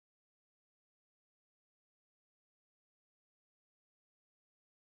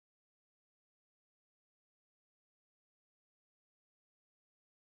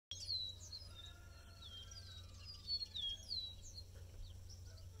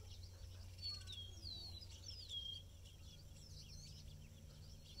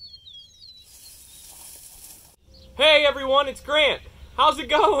everyone, it's Grant. How's it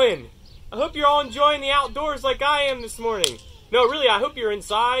going? I hope you're all enjoying the outdoors like I am this morning. No, really, I hope you're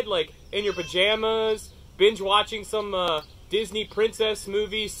inside, like in your pajamas, binge watching some Disney princess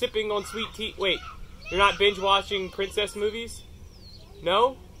movies, sipping on sweet tea. Wait, you're not binge watching princess movies?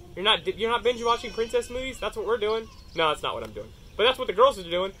 No? You're not binge watching princess movies? That's what we're doing? No, that's not what I'm doing. But that's what the girls are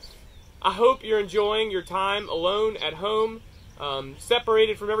doing. I hope you're enjoying your time alone at home,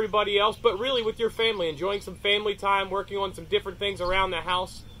 separated from everybody else, but really with your family, enjoying some family time, working on some different things around the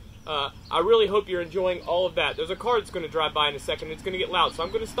house. I really hope you're enjoying all of that. There's a car that's going to drive by in a second. It's going to get loud, so I'm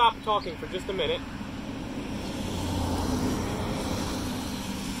going to stop talking for just a minute.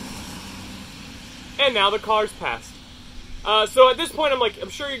 And now the car's passed. So at this point, I'm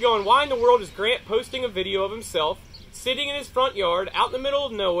sure you're going, why in the world is Grant posting a video of himself sitting in his front yard out in the middle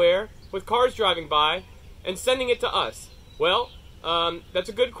of nowhere with cars driving by and sending it to us? Well, that's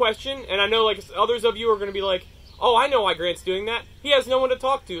a good question, and I know like others of you are going to be like, oh, I know why Grant's doing that. He has no one to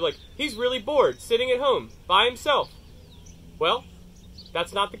talk to. Like, he's really bored sitting at home by himself. Well,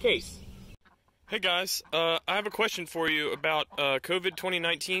 that's not the case. Hey guys, I have a question for you about COVID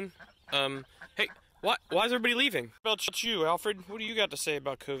 2019. Hey, why is everybody leaving? About you, Alfred. What do you got to say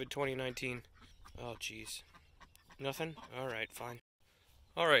about COVID 2019? Oh, jeez. Nothing? Alright, fine.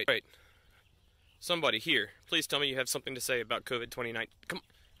 Alright. Somebody here, please tell me you have something to say about COVID 2019. Come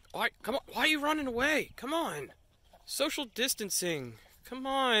on, why are you running away? Come on. Social distancing. Come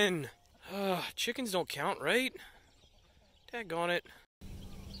on. Chickens don't count, right? Daggone it.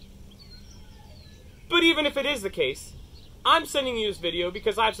 But even if it is the case, I'm sending you this video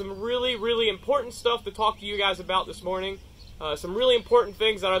because I have some really, really important stuff to talk to you guys about this morning. Some really important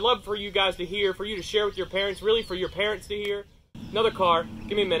things that I'd love for you guys to hear, for you to share with your parents, really for your parents to hear. Another car.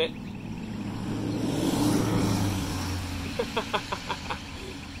 Give me a minute.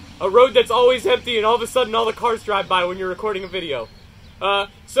 A road that's always empty and all of a sudden all the cars drive by when you're recording a video.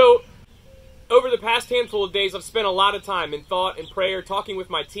 So, over the past handful of days, I've spent a lot of time in thought and prayer, talking with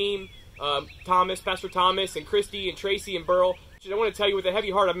my team, Pastor Thomas, and Christy, and Tracy, and Burl. I want to tell you, with a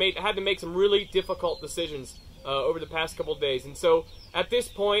heavy heart, I had to make some really difficult decisions over the past couple of days. And so, at this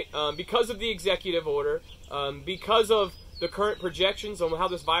point, because of the executive order, because of the current projections on how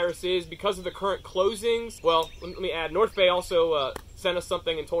this virus is, because of the current closings, well, let me add, North Bay also sent us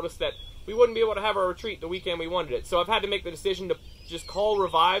something and told us that we wouldn't be able to have our retreat the weekend we wanted it. So I've had to make the decision to just call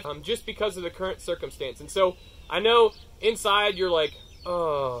Revive, just because of the current circumstance. And so I know inside you're like,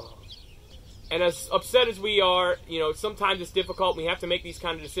 oh. And as upset as we are, you know, sometimes it's difficult. We have to make these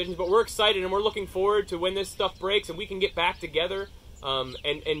kind of decisions, but we're excited and we're looking forward to when this stuff breaks and we can get back together,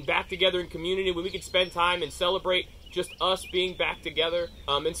 and back together in community, when we can spend time and celebrate just us being back together.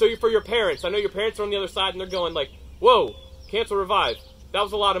 And so for your parents, I know your parents are on the other side and they're going like, whoa, cancel Revive. That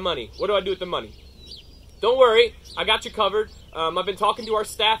was a lot of money. What do I do with the money? Don't worry, I got you covered. I've been talking to our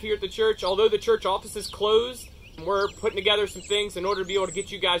staff here at the church. Although the church office is closed, we're putting together some things in order to be able to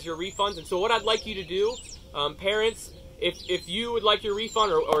get you guys your refunds. And so what I'd like you to do, parents, if you would like your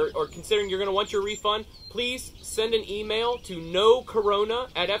refund or considering you're going to want your refund, please send an email to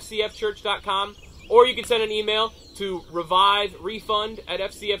nocorona@fcfchurch.com, or you can send an email to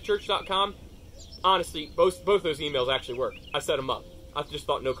reviverefund@fcfchurch.com. Honestly, both those emails actually work. I set them up. I just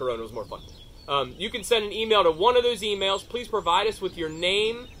thought No Corona was more fun. You can send an email to one of those emails. Please provide us with your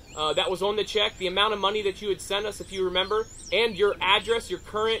name that was on the check, the amount of money that you had sent us if you remember, and your address, your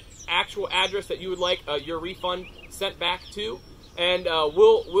current actual address that you would like your refund sent back to. And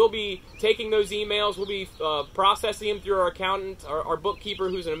we'll be taking those emails. We'll be processing them through our accountant, our bookkeeper,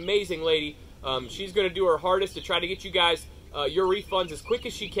 who's an amazing lady. She's going to do her hardest to try to get you guys your refunds as quick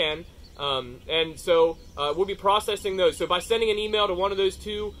as she can. And so we'll be processing those. So by sending an email to one of those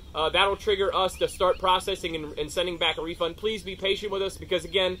two, that'll trigger us to start processing and sending back a refund. Please be patient with us because,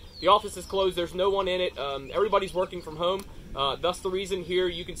 again, the office is closed. There's no one in it. Everybody's working from home. Thus the reason here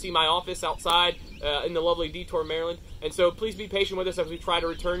you can see my office outside in the lovely Detour, Maryland. And so please be patient with us as we try to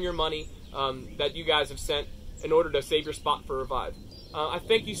return your money that you guys have sent in order to save your spot for Revive. I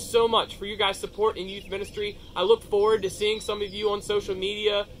thank you so much for your guys' support in youth ministry. I look forward to seeing some of you on social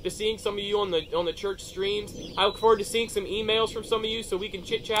media, to seeing some of you on the church streams. I look forward to seeing some emails from some of you so we can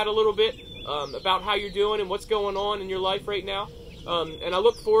chit-chat a little bit about how you're doing and what's going on in your life right now. And I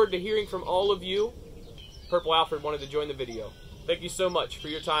look forward to hearing from all of you. Purple Alfred wanted to join the video. Thank you so much for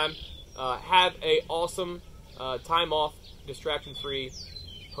your time. Have an awesome time off, distraction-free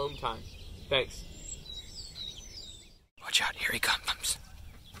home time. Thanks. Watch out, here he comes.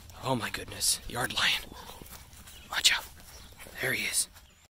 Oh my goodness, yard lion. Watch out. There he is.